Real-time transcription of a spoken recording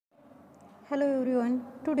Hello everyone.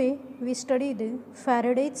 Today we study the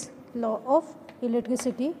Faraday's law of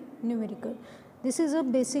electricity numerical. This is a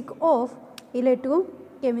basic of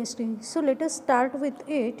electrochemistry. So let us start with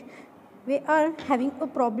it. We are having a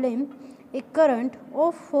problem. A current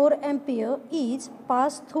of 4 ampere is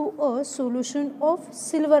passed through a solution of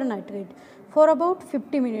silver nitrate for about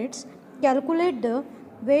 50 minutes. Calculate the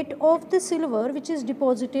weight of the silver which is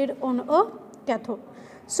deposited on a cathode.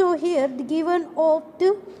 So here the given of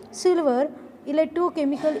the silver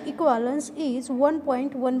electrochemical equivalence is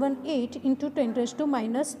 1.118 into 10 raised to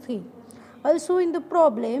minus 3. Also in the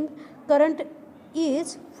problem current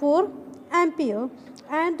is 4 ampere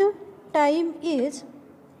and the time is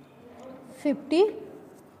 50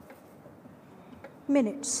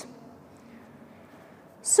 minutes.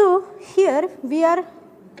 So here we are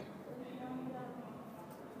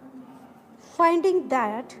finding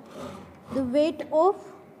that the weight of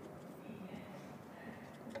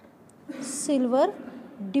silver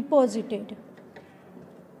deposited.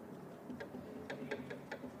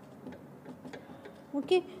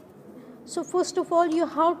 Okay. So first of all you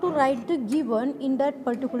have to write the given in that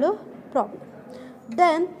particular problem.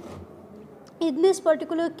 Then in this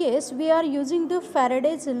particular case we are using the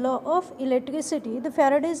Faraday's law of electricity. The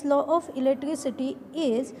Faraday's law of electricity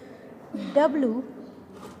is W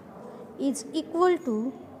is equal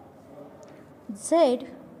to Z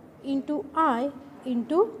into I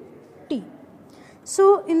into T.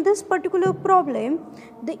 So in this particular problem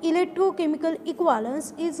the electrochemical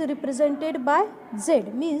equivalence is represented by Z,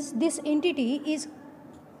 means this entity is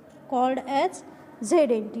called as Z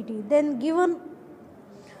entity. Then given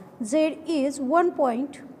Z is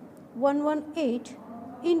 1.118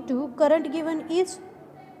 into current given is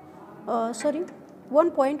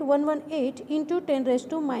 1.118 into 10 raised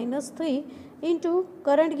to minus 3 into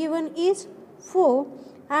current given is 4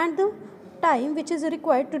 and the time which is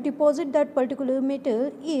required to deposit that particular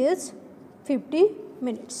metal is 50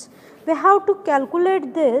 minutes. We have to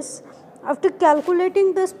calculate this. After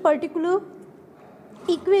calculating this particular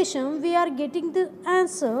equation we are getting the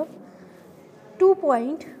answer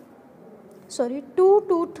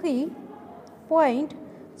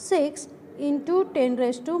 223.6 into 10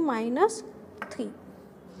 raised to minus 3.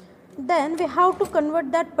 Then we have to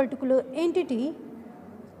convert that particular entity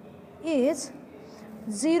is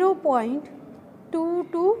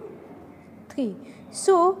 0.223.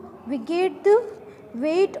 So we get the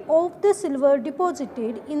weight of the silver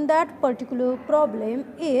deposited in that particular problem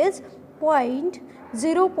is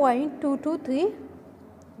 0.223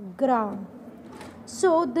 gram.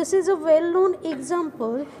 So this is a well-known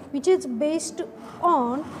example which is based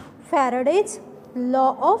on Faraday's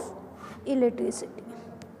law of electricity.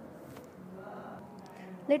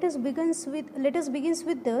 Let us begin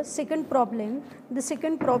with the second problem. The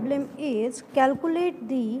second problem is calculate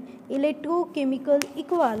the electrochemical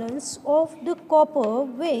equivalence of the copper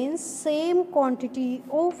when same quantity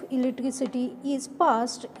of electricity is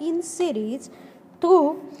passed in series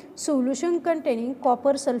through solution containing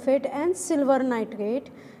copper sulfate and silver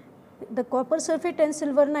nitrate. The copper sulfate and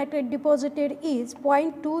silver nitrate deposited is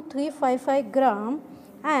 0.2355 gram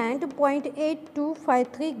and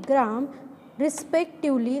 0.8253 gram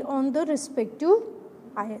respectively on the respective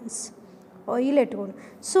ions or electrode.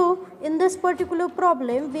 So in this particular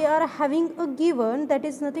problem we are having a given that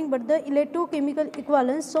is nothing but the electrochemical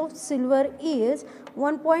equivalence of silver is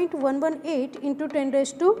 1.118 into 10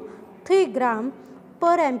 raised to 3 gram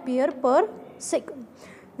per ampere per second.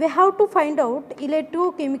 We have to find out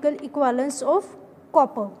electrochemical equivalence of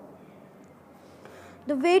copper.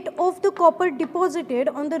 The weight of the copper deposited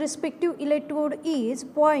on the respective electrode is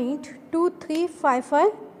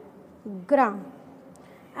 0.2355 gram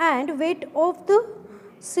and weight of the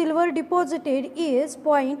silver deposited is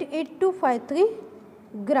 0.8253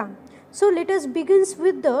 gram. So let us begin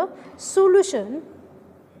with the solution.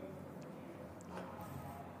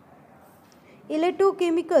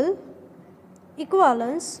 Electrochemical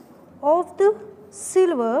equivalence of the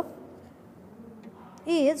silver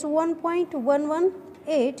is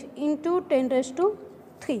 1.118 into 10 raised to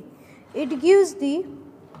 3. It gives the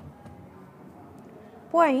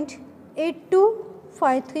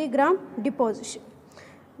 0.8253 gram deposition.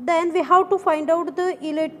 Then we have to find out the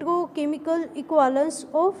electrochemical equivalence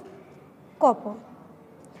of copper.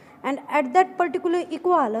 And at that particular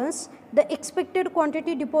equivalence the expected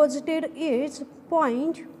quantity deposited is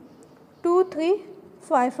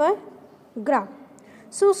 0.2355 gram.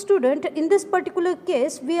 So student, in this particular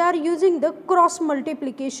case we are using the cross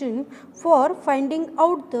multiplication for finding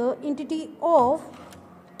out the entity of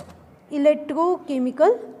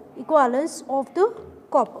electrochemical equivalence of the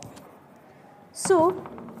copper. So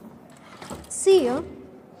see here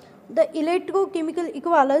the electrochemical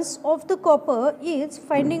equivalence of the copper is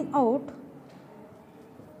finding out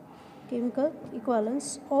chemical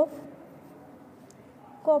equivalence of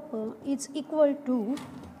copper is equal to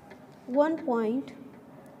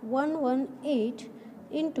 1.118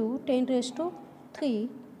 into 10 raised to 3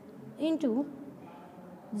 into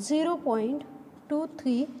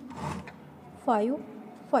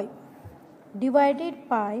 0.2355 divided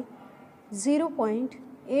by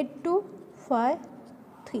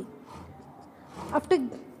 0.8253. After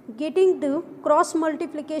getting the cross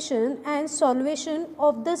multiplication and solvation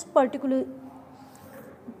of this particular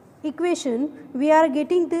equation, we are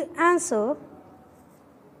getting the answer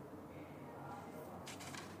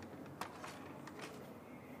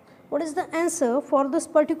what is the answer for this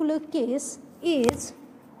particular case is,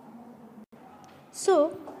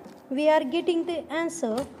 so we are getting the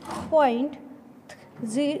answer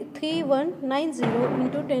 0.3190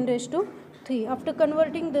 into 10 raised to 3. After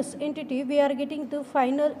converting this entity, we are getting the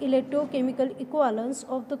final electrochemical equivalence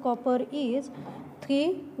of the copper is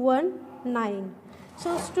 319.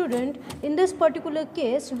 So student, in this particular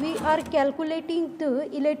case, we are calculating the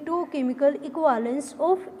electrochemical equivalence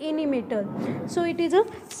of any metal. So it is a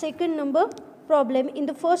second number problem. In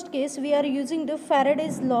the first case, we are using the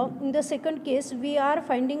Faraday's law. In the second case, we are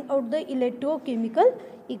finding out the electrochemical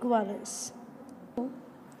equivalence.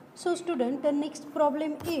 So student, the next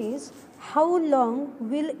problem is how long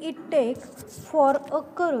will it take for a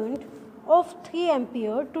current of 3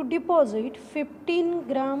 ampere to deposit 15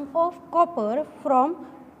 gram of copper from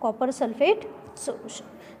copper sulfate solution.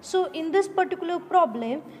 So in this particular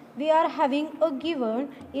problem, we are having a given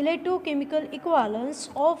electrochemical equivalence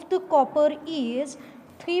of the copper is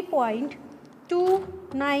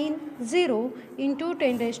 3.290 into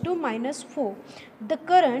 10 raised to minus 4. The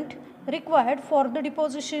current required for the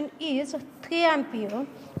deposition is 3 ampere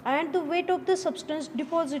and the weight of the substance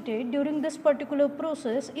deposited during this particular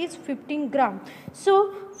process is 15 gram.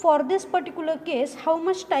 So for this particular case, how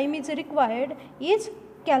much time is required is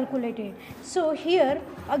calculated. So here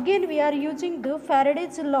again we are using the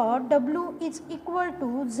Faraday's law. W is equal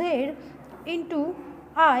to Z into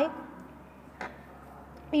I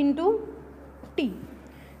into T.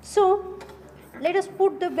 So let us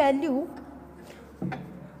put the value.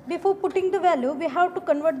 Before putting the value, we have to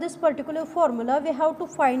convert this particular formula. We have to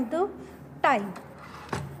find the time.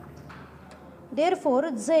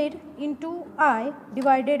 Therefore, Z into I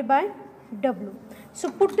divided by W. So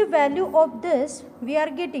put the value of this. We are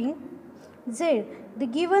getting Z. The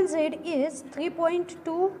given Z is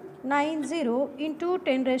 3.290 into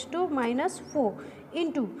 10 raised to minus 4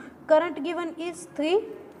 into current given is 3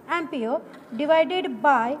 ampere divided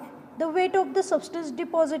by the weight of the substance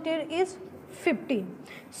deposited is 15.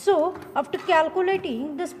 So after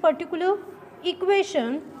calculating this particular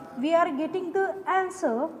equation, we are getting the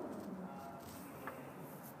answer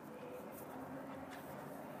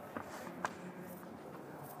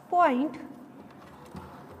point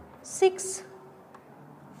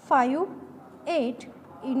 658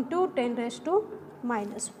 into 10 raised to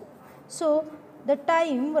minus 4. So the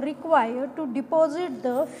time required to deposit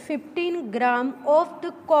the 15 gram of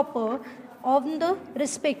the copper on the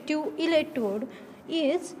respective electrode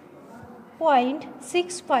is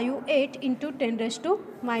 0.658 into 10 raised to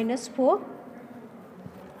minus 4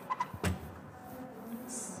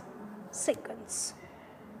 seconds.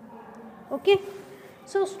 Okay.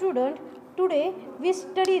 So student, today we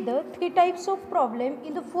study the 3 types of problem.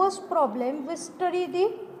 In the first problem, we study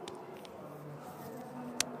the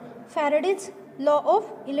Faraday's law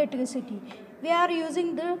of electricity. We are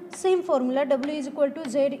using the same formula, W is equal to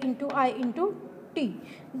Z into I into T.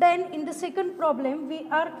 Then in the second problem, we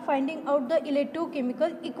are finding out the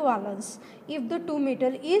electrochemical equivalence if the two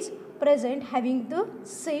metal is present having the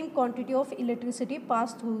same quantity of electricity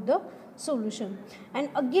passed through the solution. And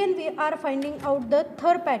again we are finding out the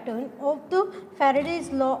third pattern of the Faraday's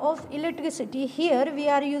law of electricity. Here we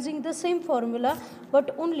are using the same formula,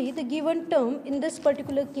 but only the given term in this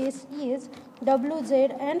particular case is W, Z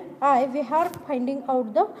and I. We are finding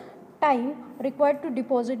out the time required to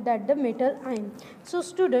deposit that the metal ion. So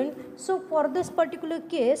student, so for this particular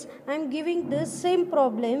case, I am giving the same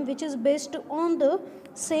problem which is based on the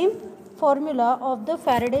same formula of the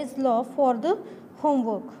Faraday's law for the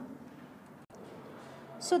homework.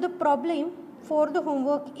 So the problem for the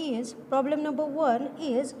homework is, problem number 1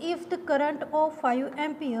 is, if the current of 5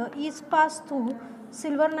 ampere is passed through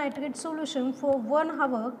silver nitrate solution for 1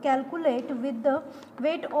 hour, calculate with the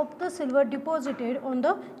weight of the silver deposited on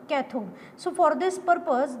the cathode. So for this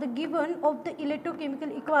purpose, the given of the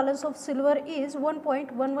electrochemical equivalence of silver is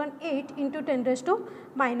 1.118 into 10 raised to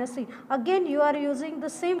minus 3. Again you are using the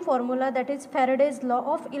same formula, that is Faraday's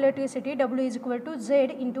law of electricity, W is equal to Z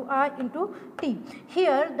into I into T.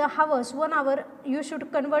 Here the hours, 1 hour, you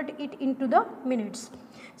should convert it into the minutes.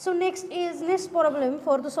 So next problem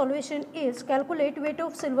for the solution is calculate weight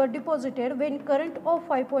of silver deposited when current of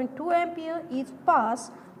 5.2 ampere is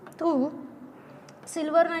passed through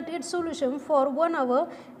silver nitrate solution for 1 hour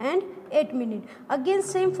and 8 minutes. Again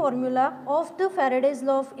same formula of the Faraday's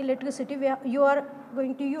law of electricity you are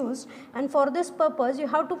going to use, and for this purpose you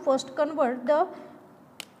have to first convert the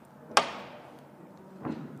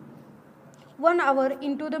 1 hour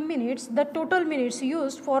into the minutes. The total minutes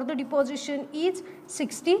used for the deposition is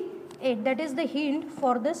 68. That is the hint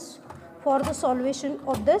for the solution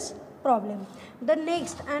of this problem. The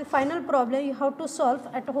next and final problem you have to solve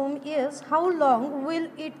at home is how long will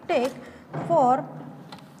it take for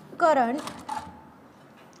current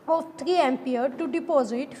of 3 ampere to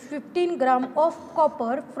deposit 15 gram of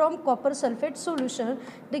copper from copper sulfate solution.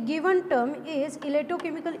 The given term is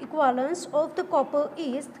electrochemical equivalence of the copper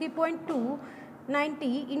is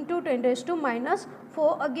 3.290 into 10 raised to minus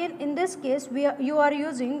 4. Again in this case you are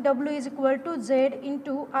using W is equal to Z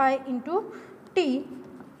into I into T.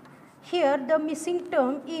 Here the missing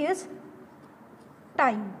term is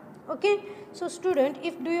time. Okay, so student,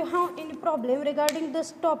 if do you have any problem regarding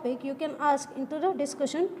this topic, you can ask into the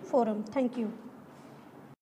discussion forum. Thank you.